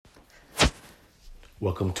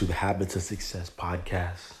Welcome to the Habits of Success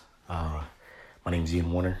podcast. My name is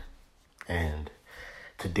Ian Warner, and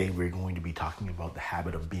today we're going to be talking about the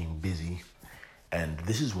habit of being busy. And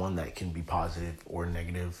this is one that can be positive or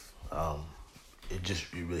negative. It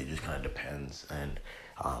really just kind of depends. And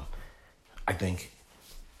I think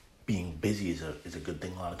being busy is a good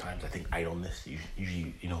thing a lot of times. I think idleness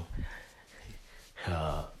usually,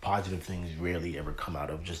 positive things rarely ever come out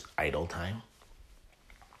of just idle time.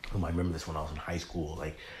 I remember this when I was in high school.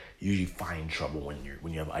 Like, you usually find trouble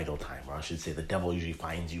when you have idle time, or I should say, the devil usually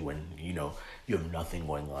finds you when you have nothing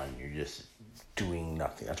going on. You're just doing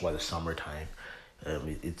nothing. That's why the summertime,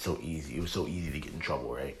 it's so easy. It was so easy to get in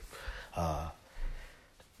trouble, right?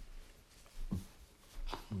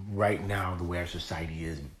 Right now, the way our society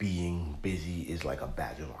is, being busy is like a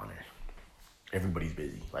badge of honor. Everybody's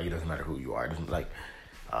busy. Like, it doesn't matter who you are. It doesn't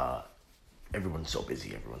everyone's so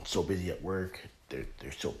busy. Everyone's so busy at work.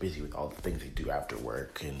 They're so busy with all the things they do after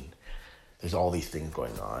work, and there's all these things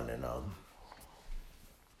going on. And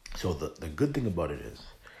so the good thing about it is,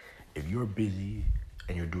 if you're busy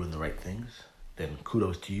and you're doing the right things, then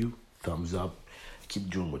kudos to you, thumbs up, keep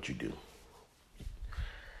doing what you do.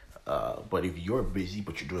 But if you're busy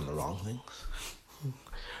but you're doing the wrong things,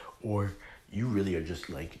 or you really are just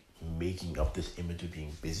like making up this image of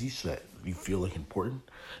being busy so that you feel like important,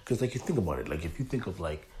 because like, you think about it, like if you think of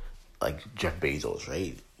like Jeff Bezos,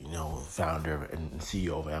 right? Founder and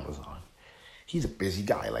CEO of Amazon. He's a busy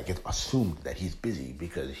guy. Like, it's assumed that he's busy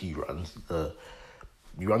because he runs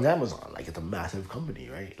Amazon. Like, it's a massive company,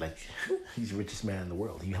 right? Like, he's the richest man in the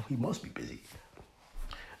world. He must be busy.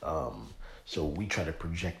 So we try to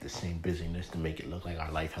project the same busyness to make it look like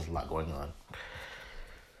our life has a lot going on.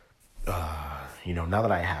 Now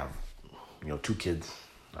that I have, 2 kids,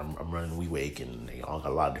 I'm running WeWake, and I got a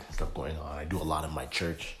lot of different stuff going on. I do a lot in my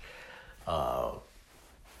church.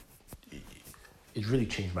 It really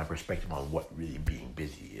changed my perspective on what really being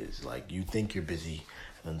busy is. Like, you think you're busy,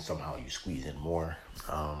 and then somehow you squeeze in more.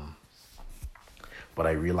 But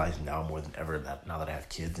I realize now more than ever that now that I have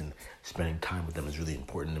kids and spending time with them is really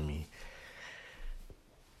important to me.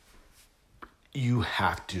 You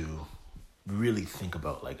have to really think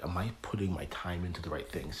about, like, am I putting my time into the right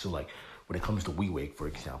things? So, like, when it comes to WeWake, for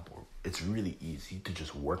example, it's really easy to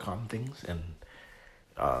just work on things and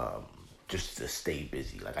just to stay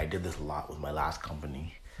busy. Like, I did this a lot with my last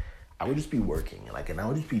company. I would just be working, and I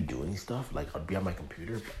would just be doing stuff. Like, I'd be on my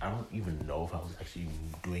computer, but I don't even know if I was actually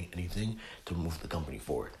doing anything to move the company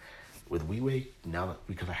forward. With WeWake, now,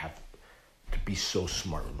 because I have to be so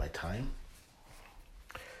smart with my time,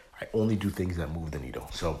 I only do things that move the needle.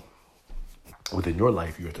 So within your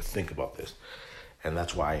life, you have to think about this. And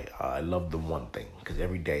that's why I love the one thing, because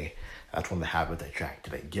every day, that's one of the habits I track.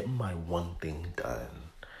 Did I get my one thing done?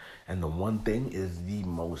 And the one thing is the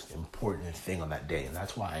most important thing on that day. And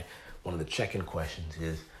that's why one of the check-in questions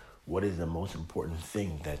is, what is the most important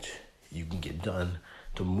thing that you can get done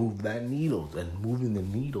to move that needle? And moving the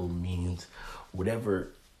needle means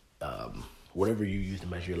whatever you use to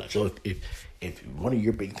measure your life. So if one of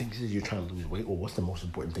your big things is you're trying to lose weight, well, what's the most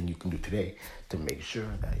important thing you can do today to make sure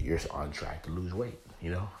that you're on track to lose weight,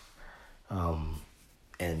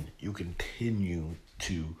 And you continue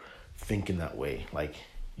to think in that way, like,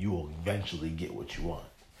 you will eventually get what you want.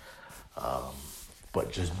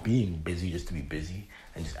 But just being busy just to be busy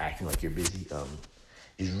and just acting like you're busy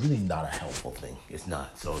is really not a helpful thing. It's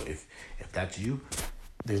not. So if that's you,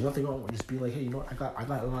 there's nothing wrong with just being like, hey, I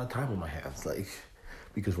got a lot of time on my hands. Like,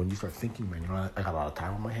 because when you start thinking, man, I got a lot of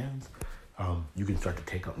time on my hands, you can start to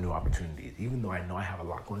take up new opportunities. Even though I know I have a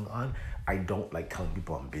lot going on, I don't like telling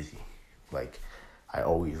people I'm busy. Like, I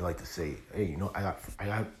always like to say, hey,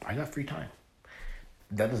 I got free time.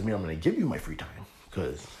 That doesn't mean I'm going to give you my free time,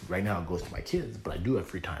 because right now it goes to my kids, but I do have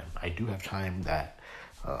free time. I do have time that,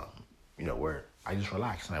 where I just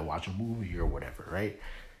relax and I watch a movie or whatever, right?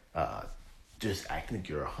 Just acting like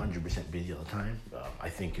you're 100% busy all the time, I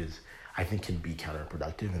think can be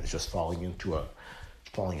counterproductive, and it's just falling into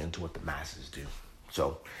what the masses do.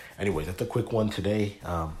 So, anyways, that's a quick one today.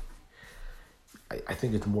 I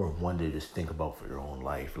think it's more of one to just think about for your own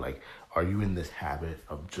life. Like, are you in this habit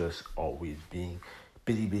of just always being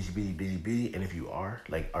busy? And if you are,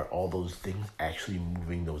 like, are all those things actually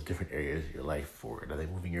moving those different areas of your life forward? Are they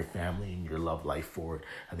moving your family and your love life forward?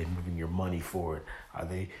 Are they moving your money forward? Are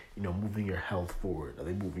they, moving your health forward? Are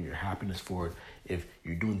they moving your happiness forward? If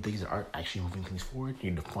you're doing things that aren't actually moving things forward,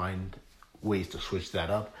 you need to find ways to switch that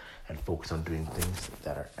up and focus on doing things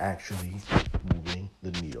that are actually moving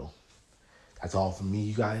the needle. That's all from me,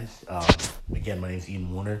 you guys. Again, my name is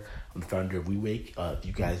Ian Warner. I'm the founder of WeWake.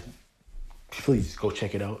 You guys, please go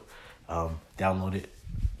check it out. Download it.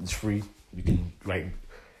 It's free. You can write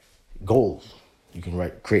goals. You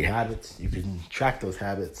can create habits. You can track those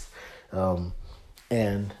habits, and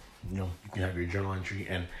you can have your journal entry.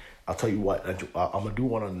 And I'll tell you what, I'm gonna do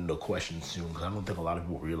one on the questions soon because I don't think a lot of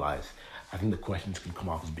people realize. I think the questions can come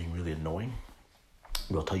off as being really annoying.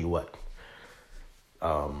 But I'll tell you what,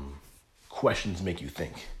 questions make you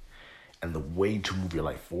think. And the way to move your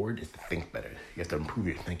life forward is to think better. You have to improve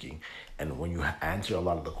your thinking. And when you answer a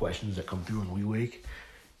lot of the questions that come through in WeWake,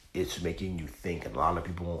 it's making you think. And a lot of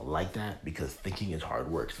people won't like that because thinking is hard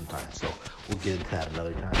work sometimes. So we'll get into that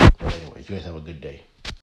another time. But anyways, you guys have a good day.